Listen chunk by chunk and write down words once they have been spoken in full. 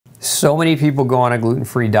So many people go on a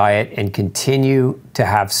gluten-free diet and continue to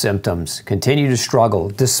have symptoms, continue to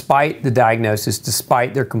struggle. Despite the diagnosis,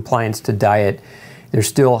 despite their compliance to diet, they're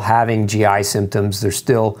still having GI symptoms. They're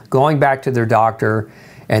still going back to their doctor,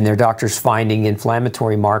 and their doctor's finding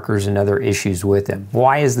inflammatory markers and other issues with them.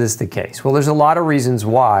 Why is this the case? Well, there's a lot of reasons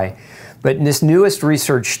why, but in this newest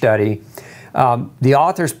research study, the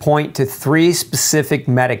authors point to 3 specific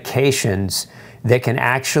medications that can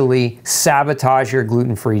actually sabotage your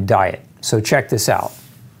gluten-free diet. So check this out.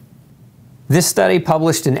 This study,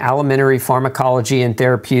 published in Alimentary Pharmacology and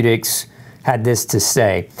Therapeutics, had this to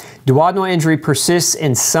say: duodenal injury persists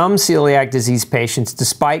in some celiac disease patients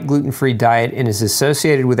despite gluten-free diet and is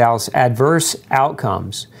associated with adverse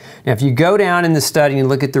outcomes. Now, if you go down in the study and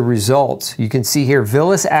look at the results, you can see here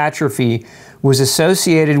villus atrophy was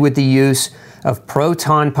associated with the use of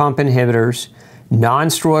proton pump inhibitors,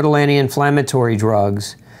 non-steroidal anti-inflammatory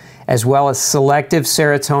drugs, as well as selective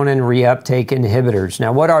serotonin reuptake inhibitors.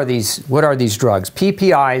 Now, what are these drugs?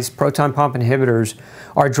 PPIs, proton pump inhibitors,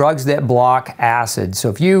 are drugs that block acid. So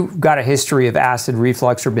if you've got a history of acid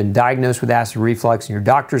reflux or been diagnosed with acid reflux and your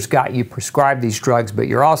doctor's got you prescribed these drugs, but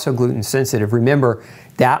you're also gluten sensitive, remember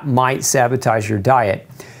that might sabotage your diet.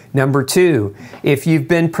 Number 2, if you've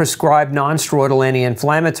been prescribed non-steroidal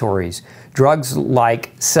anti-inflammatories, drugs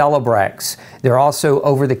like Celebrex. There are also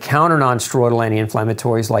over-the-counter non-steroidal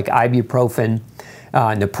anti-inflammatories like ibuprofen.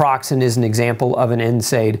 Naproxen is an example of an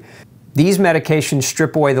NSAID. These medications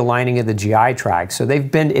strip away the lining of the GI tract. So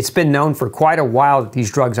it's been known for quite a while that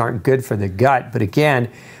these drugs aren't good for the gut. But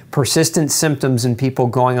again, persistent symptoms in people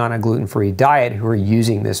going on a gluten-free diet who are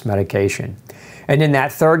using this medication. And in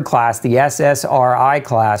that third class, the SSRI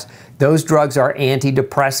class, those drugs are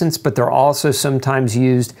antidepressants, but they're also sometimes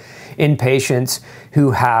used in patients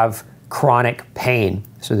who have chronic pain.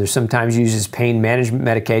 So they're sometimes used as pain management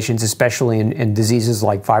medications, especially in diseases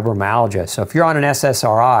like fibromyalgia. So if you're on an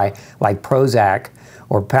SSRI like Prozac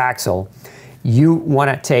or Paxil, you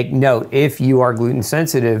want to take note, if you are gluten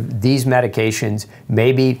sensitive, these medications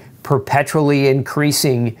may be perpetually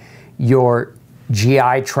increasing your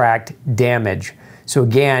GI tract damage. So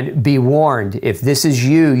again, be warned, if this is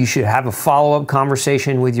you, you should have a follow-up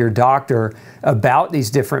conversation with your doctor about these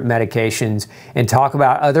different medications and talk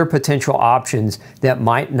about other potential options that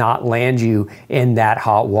might not land you in that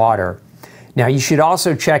hot water. Now, you should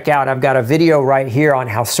also check out, I've got a video right here on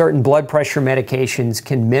how certain blood pressure medications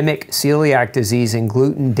can mimic celiac disease and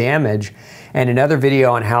gluten damage, and another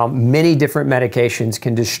video on how many different medications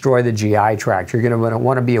can destroy the GI tract. You're going to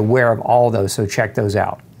want to be aware of all those, so check those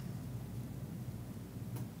out.